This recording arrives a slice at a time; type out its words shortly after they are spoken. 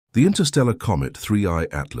The interstellar comet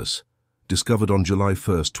 3I Atlas, discovered on July 1,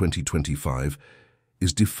 2025,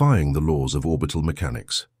 is defying the laws of orbital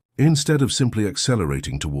mechanics. Instead of simply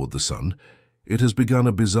accelerating toward the Sun, it has begun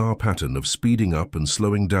a bizarre pattern of speeding up and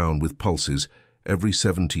slowing down with pulses every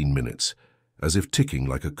 17 minutes, as if ticking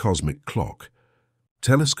like a cosmic clock.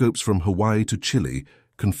 Telescopes from Hawaii to Chile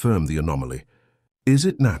confirm the anomaly. Is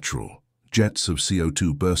it natural, jets of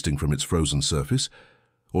CO2 bursting from its frozen surface,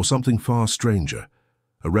 or something far stranger,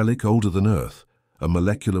 a relic older than Earth, a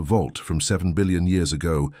molecular vault from 7 billion years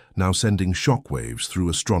ago now sending shockwaves through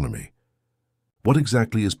astronomy? What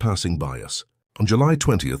exactly is passing by us? On July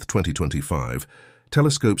 20, 2025,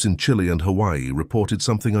 telescopes in Chile and Hawaii reported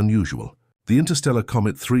something unusual. The interstellar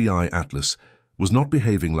comet 3I Atlas was not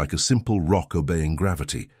behaving like a simple rock obeying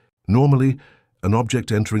gravity. Normally, an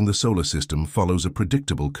object entering the solar system follows a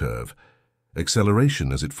predictable curve: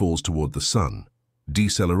 acceleration as it falls toward the Sun,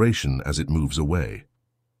 deceleration as it moves away.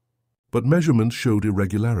 But measurements showed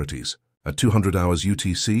irregularities. At 200 hours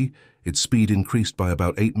UTC, its speed increased by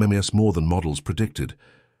about 8 ms more than models predicted,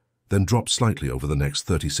 then dropped slightly over the next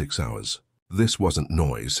 36 hours. This wasn't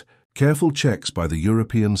noise. Careful checks by the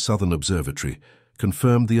European Southern Observatory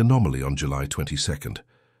confirmed the anomaly on July 22nd,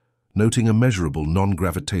 noting a measurable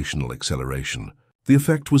non-gravitational acceleration. The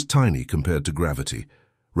effect was tiny compared to gravity,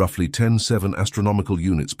 roughly 10·7 astronomical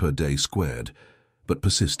units per day squared, but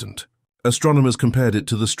persistent. Astronomers compared it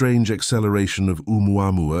to the strange acceleration of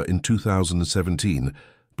Oumuamua in 2017,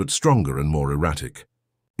 but stronger and more erratic.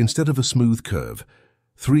 Instead of a smooth curve,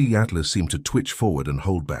 3 Atlas seemed to twitch forward and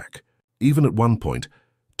hold back. Even at one point,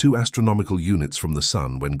 2 astronomical units from the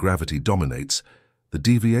Sun when gravity dominates, the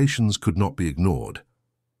deviations could not be ignored.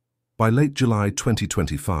 By late July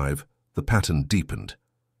 2025, the pattern deepened.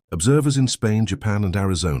 Observers in Spain, Japan, and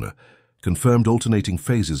Arizona confirmed alternating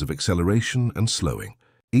phases of acceleration and slowing.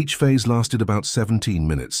 Each phase lasted about 17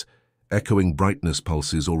 minutes, echoing brightness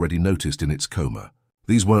pulses already noticed in its coma.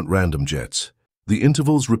 These weren't random jets. The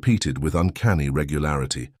intervals repeated with uncanny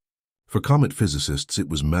regularity. For comet physicists, it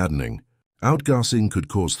was maddening. Outgassing could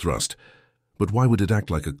cause thrust, but why would it act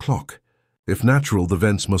like a clock? If natural, the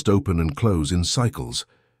vents must open and close in cycles.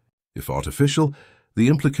 If artificial, the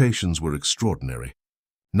implications were extraordinary.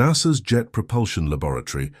 NASA's Jet Propulsion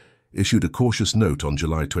Laboratory issued a cautious note on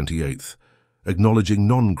July 28th, acknowledging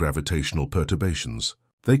non-gravitational perturbations.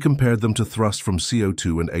 They compared them to thrust from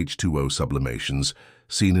CO2 and H2O sublimations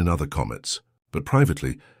seen in other comets. But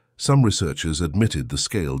privately, some researchers admitted the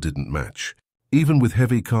scale didn't match. Even with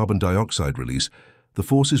heavy carbon dioxide release, the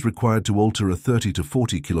forces required to alter a 30 to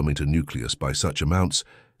 40 kilometer nucleus by such amounts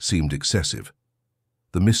seemed excessive.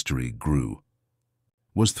 The mystery grew.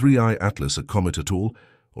 Was 3I Atlas a comet at all,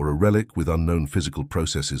 or a relic with unknown physical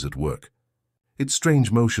processes at work? Its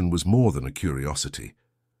strange motion was more than a curiosity.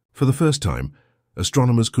 For the first time,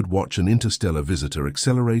 astronomers could watch an interstellar visitor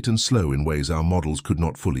accelerate and slow in ways our models could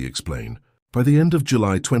not fully explain. By the end of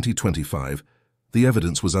July 2025, the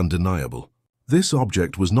evidence was undeniable. This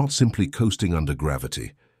object was not simply coasting under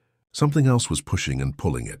gravity. Something else was pushing and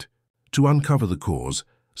pulling it. To uncover the cause,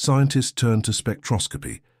 scientists turned to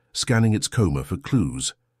spectroscopy, scanning its coma for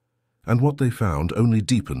clues. And what they found only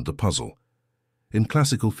deepened the puzzle. In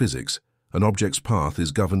classical physics, an object's path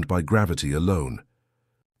is governed by gravity alone.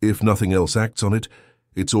 If nothing else acts on it,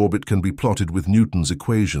 its orbit can be plotted with Newton's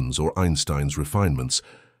equations or Einstein's refinements.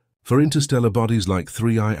 For interstellar bodies like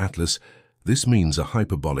 3I Atlas, this means a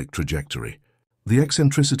hyperbolic trajectory. The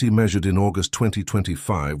eccentricity measured in August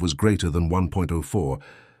 2025 was greater than 1.04,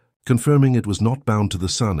 confirming it was not bound to the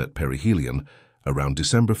Sun at perihelion around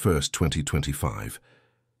December 1, 2025.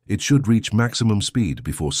 It should reach maximum speed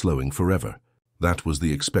before slowing forever. That was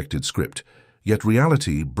the expected script, yet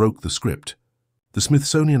reality broke the script. The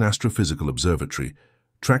Smithsonian Astrophysical Observatory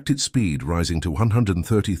tracked its speed rising to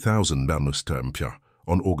 130,000 nanometer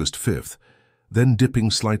on August 5th, then dipping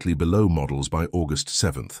slightly below models by August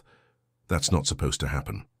 7th. That's not supposed to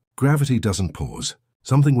happen. Gravity doesn't pause.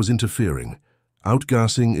 Something was interfering.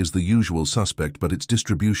 Outgassing is the usual suspect, but its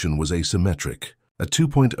distribution was asymmetric. At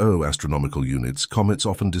 2.0 astronomical units, comets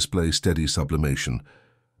often display steady sublimation,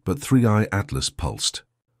 but 3I Atlas pulsed.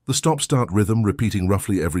 The stop-start rhythm, repeating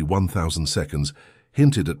roughly every 1,000 seconds,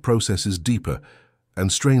 hinted at processes deeper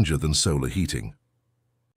and stranger than solar heating.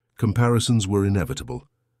 Comparisons were inevitable.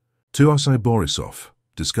 Tuasai Borisov,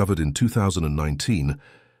 discovered in 2019,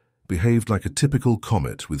 behaved like a typical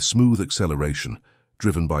comet with smooth acceleration,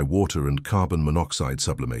 driven by water and carbon monoxide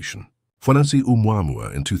sublimation. Funazi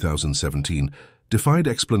Oumuamua in 2017 defied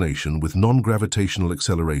explanation with non-gravitational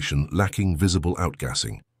acceleration lacking visible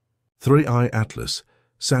outgassing. 3I Atlas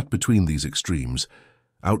sat between these extremes,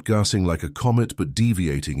 outgassing like a comet but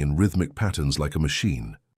deviating in rhythmic patterns like a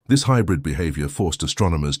machine. This hybrid behavior forced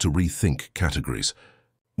astronomers to rethink categories.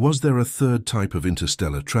 Was there a third type of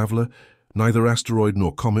interstellar traveler, neither asteroid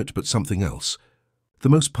nor comet but something else? The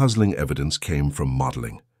most puzzling evidence came from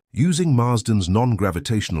modeling. Using Marsden's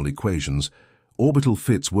non-gravitational equations, orbital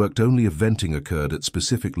fits worked only if venting occurred at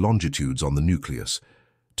specific longitudes on the nucleus,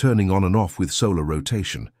 turning on and off with solar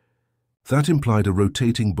rotation. That implied a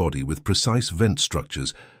rotating body with precise vent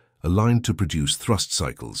structures aligned to produce thrust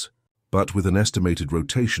cycles. But with an estimated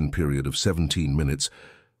rotation period of 17 minutes,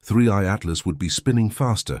 3I Atlas would be spinning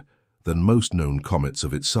faster than most known comets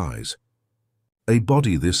of its size. A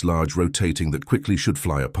body this large rotating that quickly should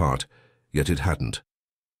fly apart, yet it hadn't.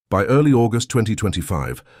 By early August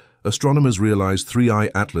 2025, astronomers realized 3I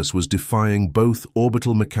Atlas was defying both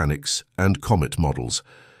orbital mechanics and comet models.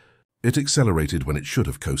 It accelerated when it should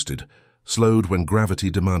have coasted, slowed when gravity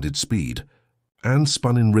demanded speed, and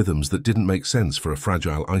spun in rhythms that didn't make sense for a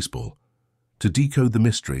fragile iceball. To decode the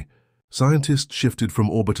mystery, scientists shifted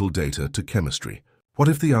from orbital data to chemistry. What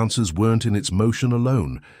if the answers weren't in its motion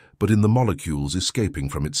alone, but in the molecules escaping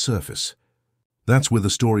from its surface? That's where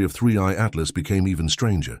the story of 3I Atlas became even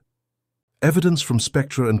stranger. Evidence from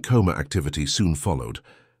spectra and coma activity soon followed.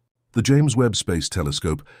 The James Webb Space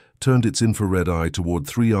Telescope turned its infrared eye toward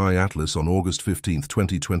 3I Atlas on August 15,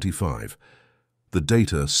 2025. The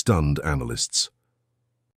data stunned analysts.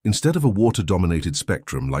 Instead of a water-dominated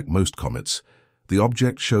spectrum like most comets, the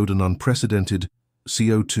object showed an unprecedented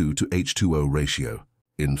CO2 to H2O ratio.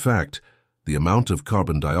 In fact, the amount of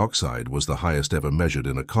carbon dioxide was the highest ever measured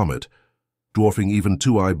in a comet, dwarfing even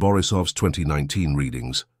 2I Borisov's 2019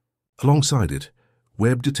 readings. Alongside it,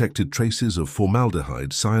 Webb detected traces of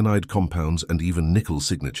formaldehyde, cyanide compounds, and even nickel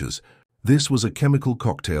signatures. This was a chemical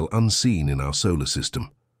cocktail unseen in our solar system.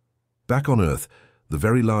 Back on Earth, the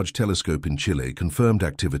Very Large Telescope in Chile confirmed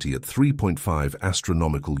activity at 3.5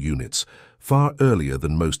 astronomical units, far earlier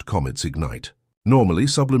than most comets ignite. Normally,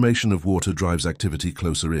 sublimation of water drives activity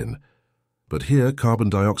closer in, but here carbon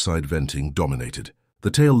dioxide venting dominated.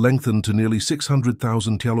 The tail lengthened to nearly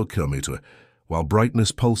 600,000 kilometer, while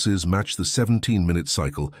brightness pulses matched the 17-minute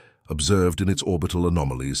cycle observed in its orbital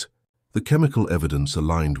anomalies. The chemical evidence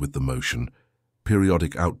aligned with the motion.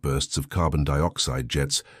 Periodic outbursts of carbon dioxide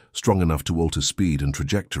jets strong enough to alter speed and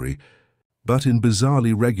trajectory, but in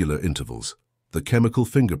bizarrely regular intervals. The chemical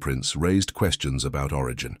fingerprints raised questions about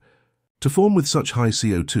origin. To form with such high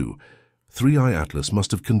CO2, 3I Atlas must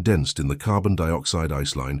have condensed in the carbon dioxide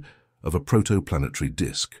iceline of a protoplanetary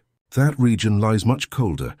disk. That region lies much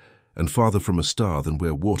colder and farther from a star than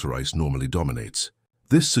where water ice normally dominates.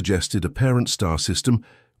 This suggested a parent star system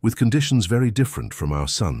with conditions very different from our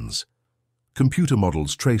Sun's. Computer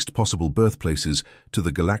models traced possible birthplaces to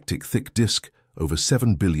the galactic thick disk over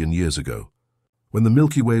 7 billion years ago, when the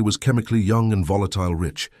Milky Way was chemically young and volatile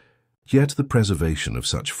rich. Yet the preservation of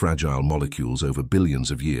such fragile molecules over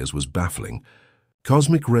billions of years was baffling.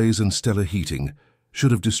 Cosmic rays and stellar heating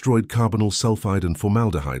should have destroyed carbonyl sulfide and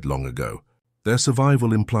formaldehyde long ago. Their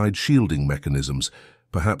survival implied shielding mechanisms,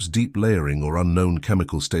 perhaps deep layering or unknown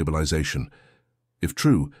chemical stabilization. If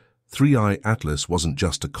true, 3I Atlas wasn't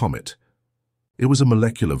just a comet. It was a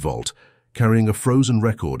molecular vault, carrying a frozen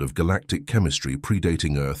record of galactic chemistry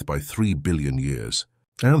predating Earth by 3 billion years.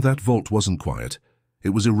 And that vault wasn't quiet. It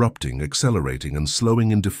was erupting, accelerating, and slowing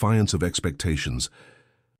in defiance of expectations.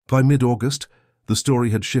 By mid-August, the story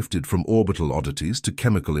had shifted from orbital oddities to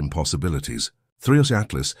chemical impossibilities. 3I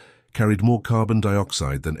Atlas carried more carbon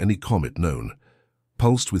dioxide than any comet known,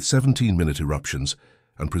 pulsed with 17-minute eruptions,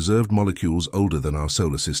 and preserved molecules older than our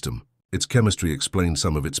solar system. Its chemistry explained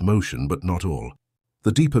some of its motion, but not all.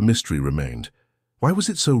 The deeper mystery remained. Why was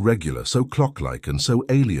it so regular, so clock-like, and so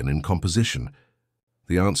alien in composition?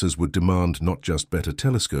 The answers would demand not just better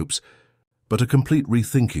telescopes, but a complete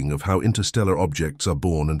rethinking of how interstellar objects are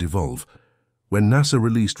born and evolve. When NASA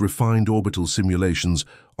released refined orbital simulations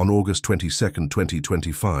on August 22,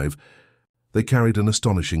 2025, they carried an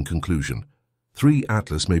astonishing conclusion. 3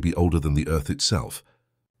 Atlas may be older than the Earth itself.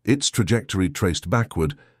 Its trajectory traced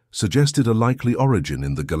backward suggested a likely origin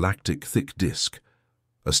in the galactic thick disk,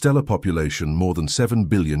 a stellar population more than 7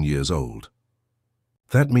 billion years old.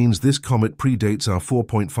 That means this comet predates our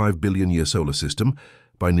 4.5 billion-year solar system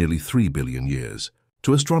by nearly 3 billion years.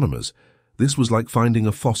 To astronomers, this was like finding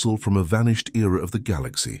a fossil from a vanished era of the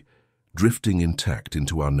galaxy, drifting intact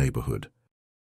into our neighborhood.